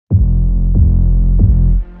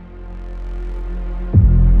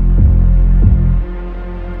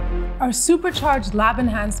Are supercharged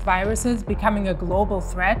lab-enhanced viruses becoming a global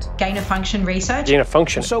threat? Gain-of-function research.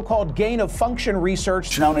 Gain-of-function. So-called gain-of-function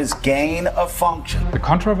research, known as gain-of-function. The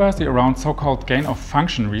controversy around so-called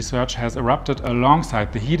gain-of-function research has erupted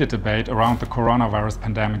alongside the heated debate around the coronavirus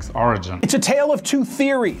pandemic's origin. It's a tale of two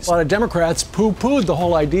theories. A lot of Democrats poo-pooed the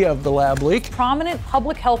whole idea of the lab leak. Prominent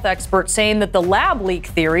public health experts saying that the lab leak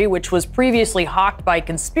theory, which was previously hawked by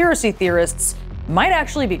conspiracy theorists, might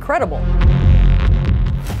actually be credible.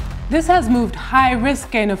 This has moved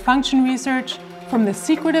high-risk gain-of-function research from the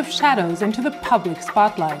secretive shadows into the public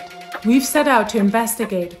spotlight. We've set out to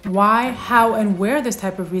investigate why, how, and where this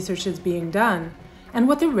type of research is being done, and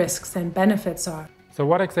what the risks and benefits are. So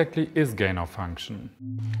what exactly is gain-of-function?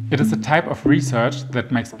 It is a type of research that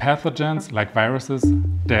makes pathogens like viruses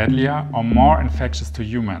deadlier or more infectious to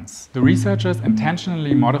humans. The researchers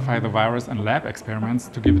intentionally modify the virus in lab experiments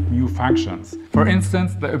to give it new functions. For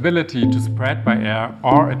instance, the ability to spread by air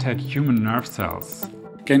or attack human nerve cells.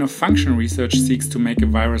 Gain-of-function research seeks to make a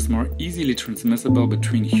virus more easily transmissible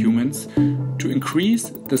between humans, to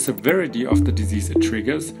increase the severity of the disease it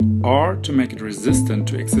triggers, or to make it resistant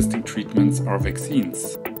to existing treatments or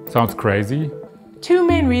vaccines. Sounds crazy? Two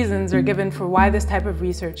main reasons are given for why this type of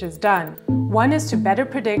research is done. One is to better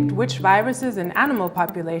predict which viruses in animal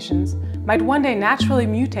populations might one day naturally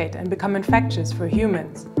mutate and become infectious for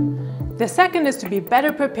humans. The second is to be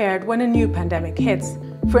better prepared when a new pandemic hits,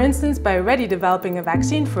 for instance by already developing a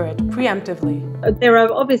vaccine for it preemptively. There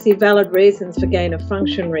are obviously valid reasons for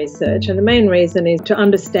gain-of-function research, and the main reason is to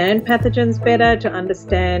understand pathogens better, to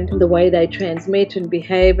understand the way they transmit and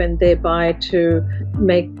behave, and thereby to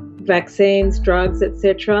make vaccines, drugs,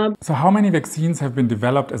 etc. So how many vaccines have been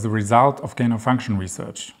developed as a result of gain-of-function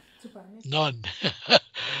research? None.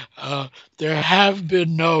 There have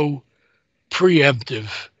been no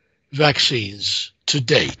preemptive vaccines to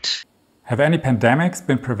date. Have any pandemics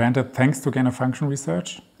been prevented thanks to gain-of-function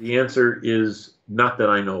research? The answer is not that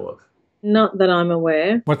I know of. Not that I'm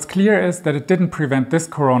aware. What's clear is that it didn't prevent this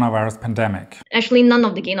coronavirus pandemic. Actually, none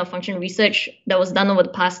of the gain-of-function research that was done over the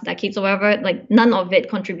past decades or whatever, none of it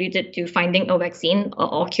contributed to finding a vaccine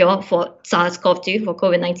or cure for SARS-CoV-2, for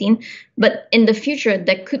COVID-19. But in the future,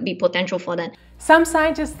 there could be potential for that. Some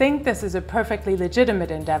scientists think this is a perfectly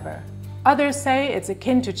legitimate endeavor. Others say it's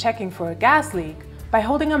akin to checking for a gas leak by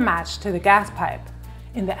holding a match to the gas pipe.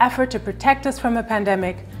 In the effort to protect us from a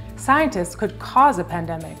pandemic, scientists could cause a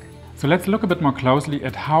pandemic. So let's look a bit more closely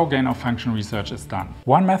at how gain-of-function research is done.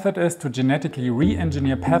 One method is to genetically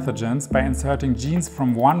re-engineer pathogens by inserting genes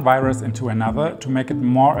from one virus into another to make it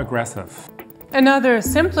more aggressive. Another,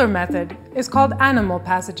 simpler method is called animal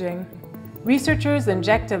passaging. Researchers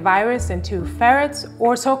inject a virus into ferrets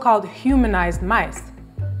or so-called humanized mice.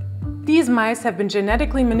 These mice have been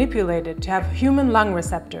genetically manipulated to have human lung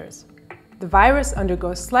receptors. The virus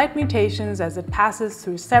undergoes slight mutations as it passes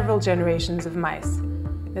through several generations of mice.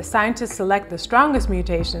 The scientists select the strongest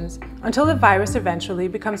mutations until the virus eventually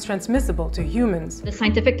becomes transmissible to humans. The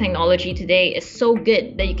scientific technology today is so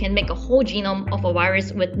good that you can make a whole genome of a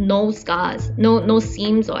virus with no scars, no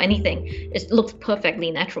seams or anything. It looks perfectly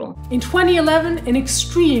natural. In 2011, an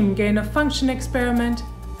extreme gain-of-function experiment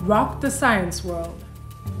rocked the science world.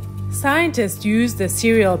 Scientists used the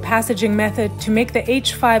serial passaging method to make the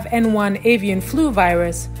H5N1 avian flu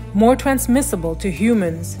virus more transmissible to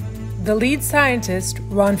humans. The lead scientist,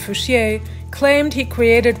 Ron Fouchier, claimed he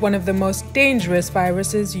created one of the most dangerous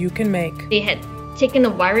viruses you can make. They had taken a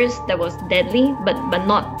virus that was deadly but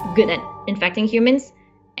not good at infecting humans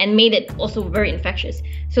and made it also very infectious.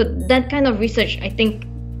 So that kind of research, I think,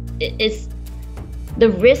 is the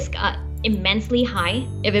risks are immensely high.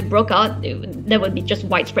 If it broke out, there would be just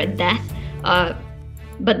widespread death.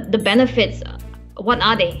 But the benefits, what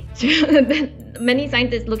are they? Many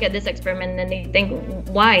scientists look at this experiment and they think,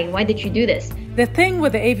 why? Why did you do this? The thing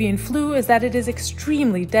with the avian flu is that it is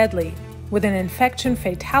extremely deadly, with an infection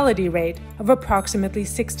fatality rate of approximately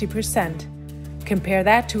 60%. Compare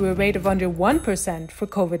that to a rate of under 1% for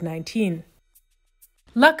COVID-19.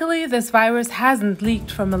 Luckily, this virus hasn't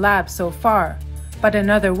leaked from a lab so far. But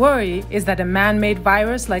another worry is that a man-made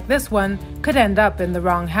virus like this one could end up in the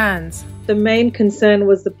wrong hands. The main concern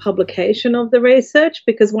was the publication of the research,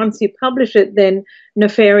 because once you publish it, then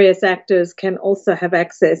nefarious actors can also have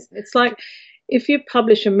access. It's like if you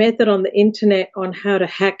publish a method on the internet on how to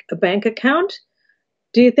hack a bank account,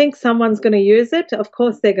 do you think someone's going to use it? Of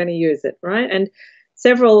course they're going to use it, right? And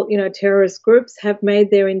several, terrorist groups have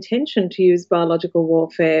made their intention to use biological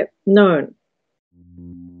warfare known.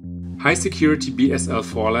 High-security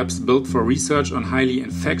BSL-4 labs built for research on highly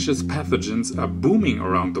infectious pathogens are booming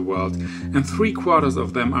around the world, and 3/4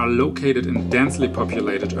 of them are located in densely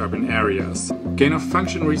populated urban areas.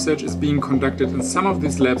 Gain-of-function research is being conducted in some of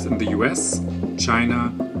these labs in the US,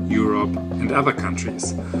 China, Europe, and other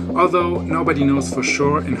countries, although nobody knows for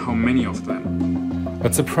sure in how many of them.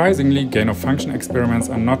 But surprisingly, gain-of-function experiments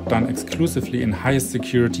are not done exclusively in highest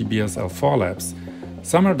security BSL-4 labs.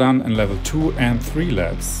 Some are done in level 2 and 3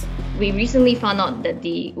 labs. We recently found out that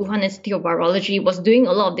the Wuhan Institute of Virology was doing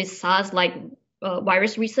a lot of this SARS-like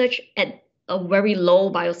virus research at a very low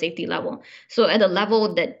biosafety level. So at a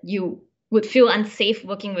level that you would feel unsafe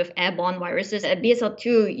working with airborne viruses. At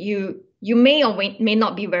BSL-2, you may or may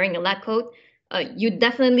not be wearing a lab coat. You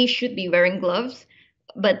definitely should be wearing gloves,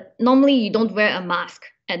 but normally you don't wear a mask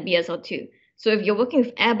at BSL-2. So if you're working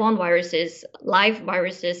with airborne viruses, live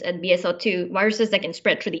viruses at BSL-2, viruses that can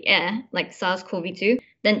spread through the air, like SARS-CoV-2,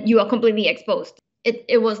 then you are completely exposed.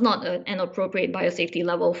 It was not an appropriate biosafety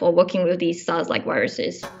level for working with these SARS-like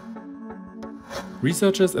viruses.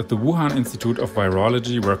 Researchers at the Wuhan Institute of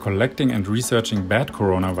Virology were collecting and researching bad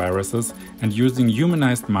coronaviruses and using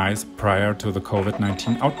humanized mice prior to the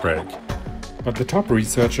COVID-19 outbreak. But the top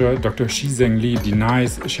researcher, Dr. Shizeng Li,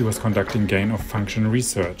 denies she was conducting gain-of-function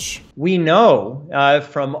research. We know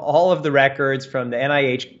from all of the records, from the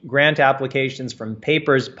NIH grant applications, from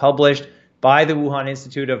papers published by the Wuhan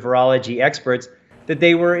Institute of Virology experts, that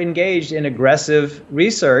they were engaged in aggressive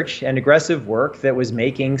research and aggressive work that was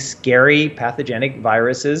making scary pathogenic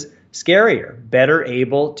viruses scarier, better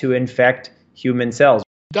able to infect human cells.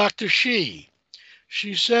 Dr. Shi,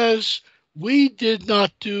 she says, we did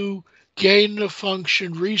not do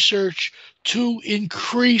gain-of-function research to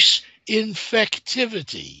increase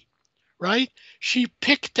infectivity, right? She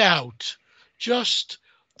picked out just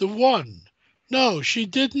the one. No, she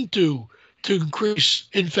didn't do to increase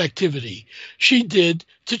infectivity. She did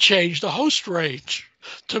to change the host range,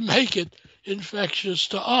 to make it infectious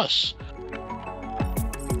to us.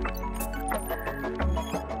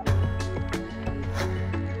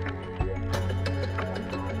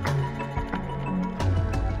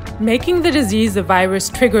 Making the disease the virus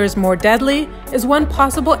triggers more deadly is one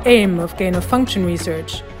possible aim of gain-of-function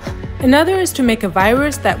research. Another is to make a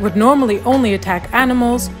virus that would normally only attack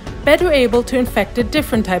animals better able to infect a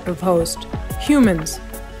different type of host, humans.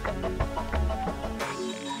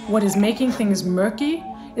 What is making things murky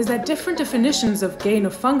is that different definitions of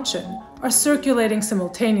gain-of-function are circulating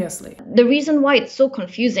simultaneously. The reason why it's so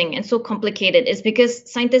confusing and so complicated is because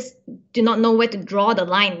scientists do not know where to draw the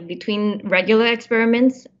line between regular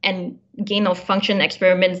experiments and gain-of-function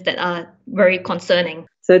experiments that are very concerning.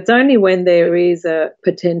 So it's only when there is a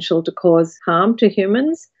potential to cause harm to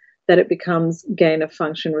humans that it becomes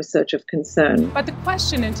gain-of-function research of concern. But the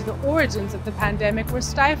question into the origins of the pandemic were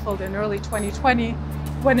stifled in early 2020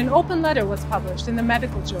 when an open letter was published in the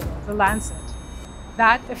medical journal, The Lancet.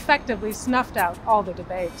 That effectively snuffed out all the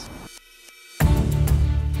debate.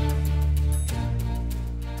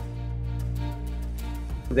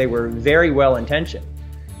 They were very well intentioned,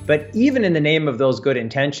 but even in the name of those good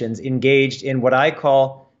intentions, engaged in what I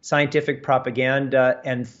call scientific propaganda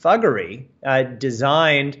and thuggery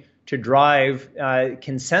designed to drive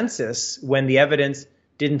consensus when the evidence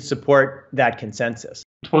didn't support that consensus.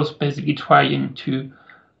 It was basically trying to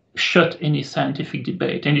shut any scientific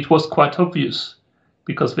debate, and it was quite obvious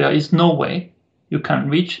because there is no way you can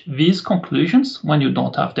reach these conclusions when you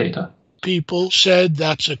don't have data. People said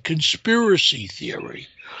that's a conspiracy theory.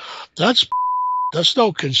 That's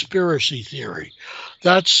no conspiracy theory.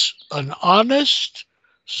 That's an honest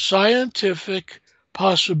scientific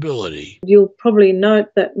possibility. You'll probably note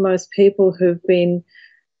that most people who've been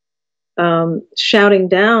shouting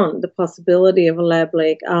down the possibility of a lab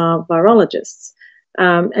leak are virologists.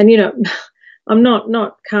 And, you know, I'm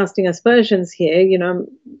not casting aspersions here. You know,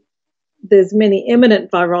 there's many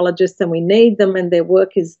eminent virologists and we need them, and their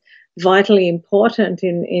work is vitally important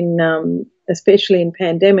in especially in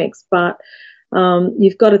pandemics. But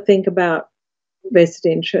you've got to think about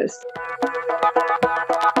vested interest.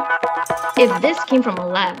 If this came from a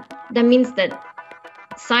lab, that means that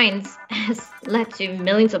science has led to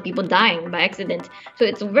millions of people dying by accident. So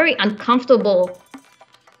it's a very uncomfortable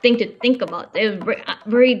thing to think about. It's a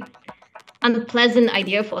very unpleasant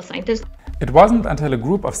idea for scientists. It wasn't until a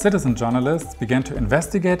group of citizen journalists began to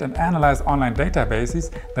investigate and analyze online databases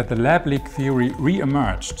that the lab leak theory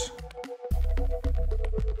re-emerged.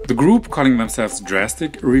 The group, calling themselves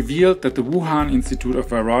Drastic, revealed that the Wuhan Institute of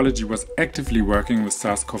Virology was actively working with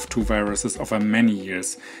SARS-CoV-2 viruses over many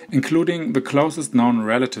years, including the closest known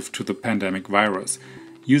relative to the pandemic virus,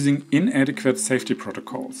 using inadequate safety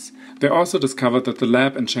protocols. They also discovered that the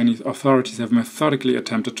lab and Chinese authorities have methodically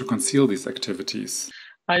attempted to conceal these activities.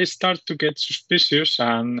 I start to get suspicious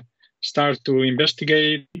and start to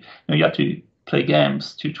investigate. You have to play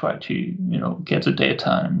games to try to, get the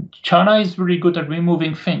data. And China is really good at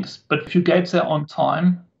removing things, but if you get there on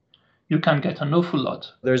time, you can get an awful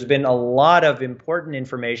lot. There's been a lot of important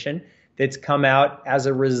information that's come out as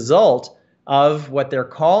a result of what they're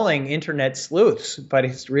calling internet sleuths, but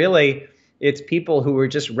it's people who are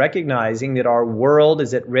just recognizing that our world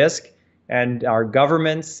is at risk and our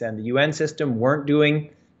governments and the UN system weren't doing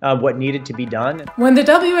what needed to be done. When the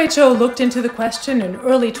WHO looked into the question in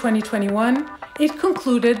early 2021, it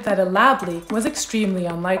concluded that a lab leak was extremely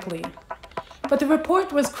unlikely. But the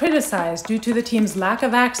report was criticized due to the team's lack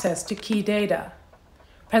of access to key data.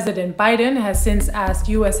 President Biden has since asked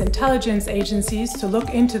US intelligence agencies to look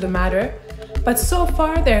into the matter, but so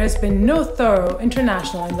far there has been no thorough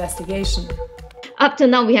international investigation. Up to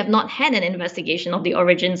now, we have not had an investigation of the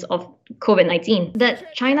origins of COVID-19. The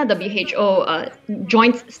China WHO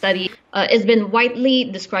joint study has been widely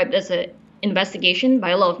described as an investigation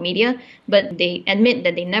by a lot of media, but they admit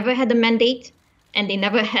that they never had the mandate and they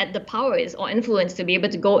never had the powers or influence to be able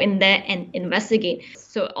to go in there and investigate.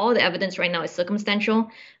 So all the evidence right now is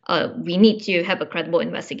circumstantial. We need to have a credible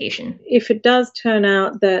investigation. If it does turn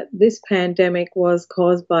out that this pandemic was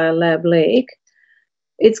caused by a lab leak,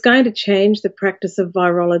 it's going to change the practice of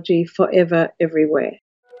virology forever, everywhere.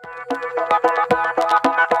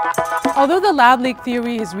 Although the lab leak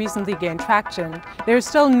theory has recently gained traction, there is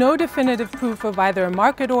still no definitive proof of either a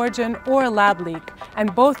market origin or a lab leak,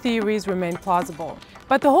 and both theories remain plausible.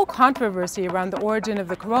 But the whole controversy around the origin of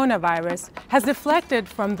the coronavirus has deflected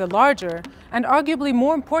from the larger and arguably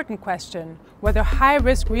more important question, whether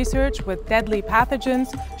high-risk research with deadly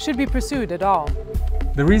pathogens should be pursued at all.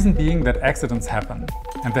 The reason being that accidents happen,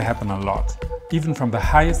 and they happen a lot, even from the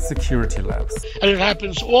highest security labs. And it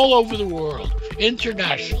happens all over the world,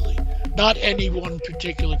 internationally, not any one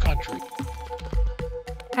particular country.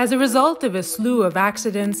 As a result of a slew of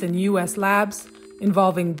accidents in US labs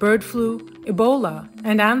involving bird flu, Ebola,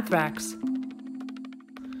 and anthrax,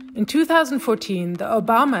 in 2014, the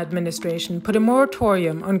Obama administration put a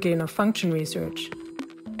moratorium on gain-of-function research.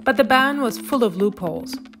 But the ban was full of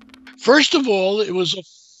loopholes. First of all, it was a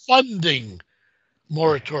funding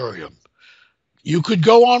moratorium. You could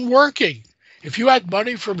go on working. If you had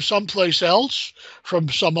money from someplace else, from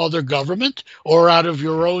some other government, or out of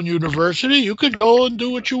your own university, you could go and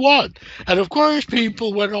do what you want. And of course,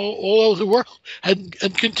 people went all over the world and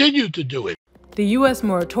continued to do it. The US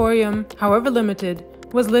moratorium, however limited,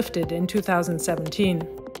 was lifted in 2017.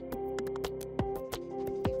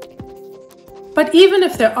 But even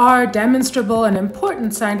if there are demonstrable and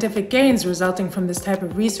important scientific gains resulting from this type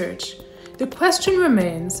of research, the question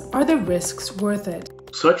remains, are the risks worth it?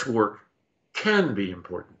 Such work can be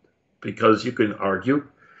important because you can argue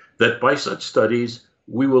that by such studies,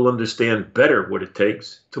 we will understand better what it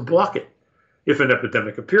takes to block it if an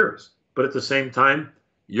epidemic appears. But at the same time,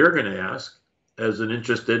 you're going to ask, as an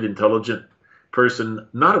interested, intelligent person,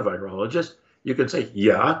 not a virologist, you can say,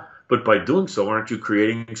 yeah, but by doing so, aren't you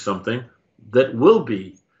creating something that will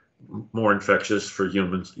be more infectious for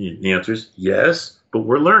humans? The answer is yes, but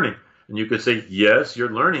we're learning. And you could say, yes,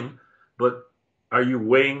 you're learning, but are you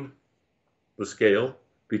weighing the scale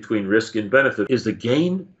between risk and benefit? Is the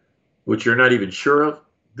gain, which you're not even sure of,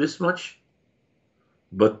 this much,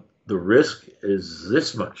 but the risk is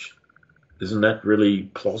this much? Isn't that really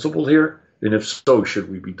plausible here? And if so, should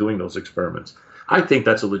we be doing those experiments? I think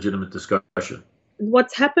that's a legitimate discussion.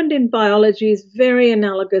 What's happened in biology is very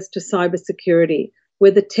analogous to cybersecurity,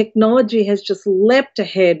 where the technology has just leapt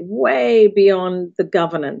ahead way beyond the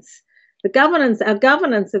governance. Our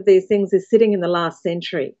governance of these things is sitting in the last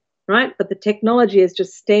century, right? But the technology has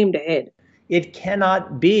just steamed ahead. It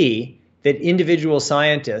cannot be that individual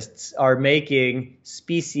scientists are making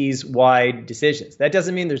species-wide decisions. That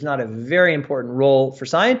doesn't mean there's not a very important role for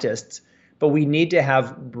scientists, but we need to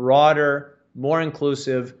have broader, more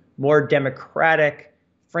inclusive, more democratic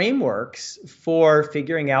frameworks for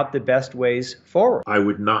figuring out the best ways forward. I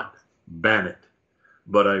would not ban it,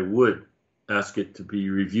 but I would ask it to be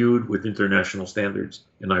reviewed with international standards,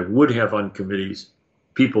 and I would have on committees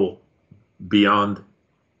people beyond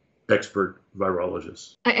expert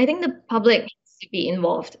virologists. I think the public needs to be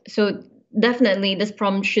involved. So definitely this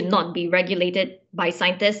problem should not be regulated by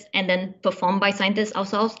scientists and then performed by scientists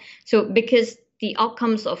ourselves. So because the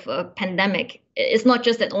outcomes of a pandemic, it's not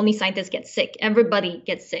just that only scientists get sick, everybody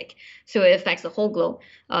gets sick. So it affects the whole globe.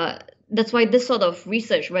 That's why this sort of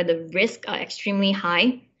research where the risks are extremely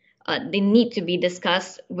high they need to be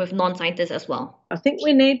discussed with non-scientists as well. I think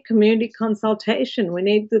we need community consultation. We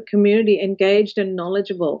need the community engaged and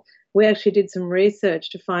knowledgeable. We actually did some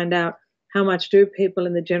research to find out how much do people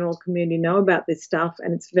in the general community know about this stuff,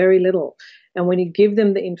 and it's very little. And when you give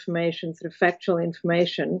them the information, sort of factual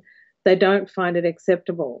information, they don't find it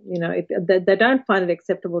acceptable. They don't find it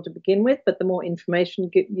acceptable to begin with, but the more information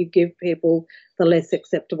you give people, the less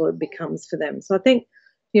acceptable it becomes for them. So I think,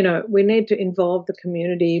 we need to involve the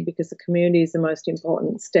community, because the community is the most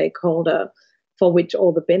important stakeholder for which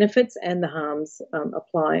all the benefits and the harms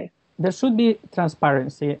apply. There should be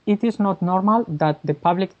transparency. It is not normal that the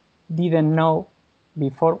public didn't know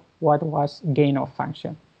before what was gain of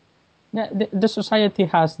function. The society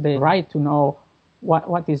has the right to know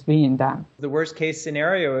what is being done. The worst case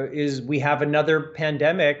scenario is we have another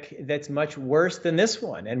pandemic that's much worse than this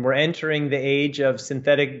one. And we're entering the age of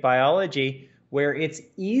synthetic biology, where it's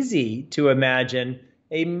easy to imagine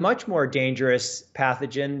a much more dangerous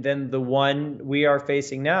pathogen than the one we are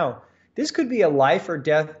facing now. This could be a life or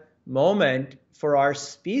death moment for our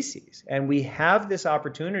species. And we have this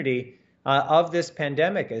opportunity of this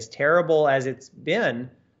pandemic, as terrible as it's been,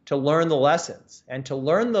 to learn the lessons. And to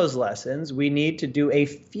learn those lessons, we need to do a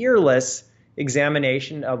fearless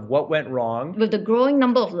examination of what went wrong. With the growing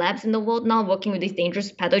number of labs in the world now working with these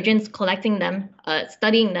dangerous pathogens, collecting them,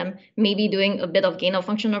 studying them, maybe doing a bit of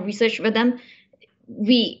gain-of-functional research with them,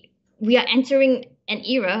 we are entering an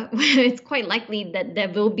era where it's quite likely that there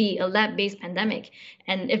will be a lab-based pandemic.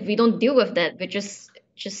 And if we don't deal with that, we're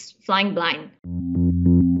just flying blind.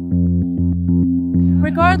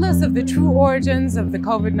 Regardless of the true origins of the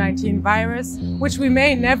COVID-19 virus, which we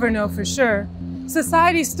may never know for sure,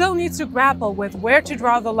 society still needs to grapple with where to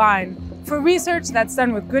draw the line for research that's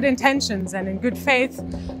done with good intentions and in good faith,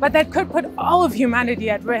 but that could put all of humanity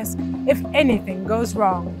at risk if anything goes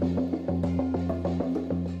wrong.